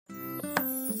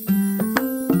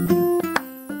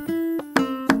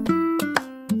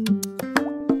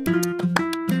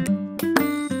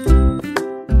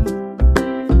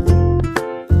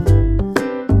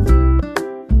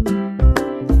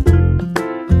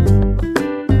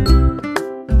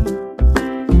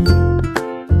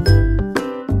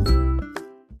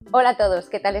Hola a todos,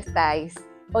 ¿qué tal estáis?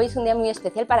 Hoy es un día muy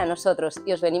especial para nosotros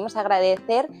y os venimos a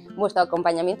agradecer vuestro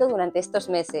acompañamiento durante estos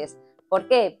meses. ¿Por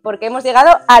qué? Porque hemos llegado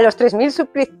a los 3000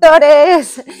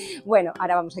 suscriptores. Bueno,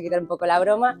 ahora vamos a quitar un poco la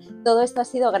broma. Todo esto ha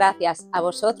sido gracias a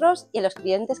vosotros y a los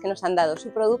clientes que nos han dado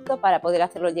su producto para poder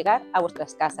hacerlo llegar a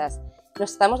vuestras casas.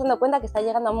 Nos estamos dando cuenta que está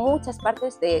llegando a muchas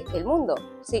partes del mundo.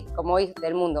 Sí, como hoy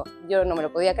del mundo. Yo no me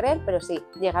lo podía creer, pero sí,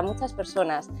 llega a muchas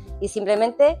personas. Y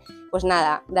simplemente, pues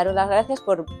nada, daros las gracias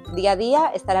por día a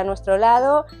día estar a nuestro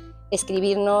lado,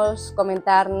 escribirnos,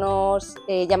 comentarnos,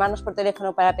 llamarnos por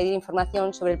teléfono para pedir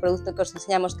información sobre el producto que os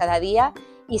enseñamos cada día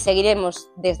y seguiremos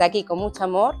desde aquí con mucho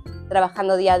amor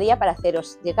trabajando día a día para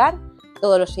haceros llegar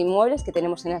todos los inmuebles que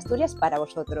tenemos en Asturias para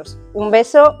vosotros. Un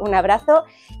beso, un abrazo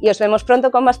y os vemos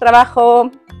pronto con más trabajo.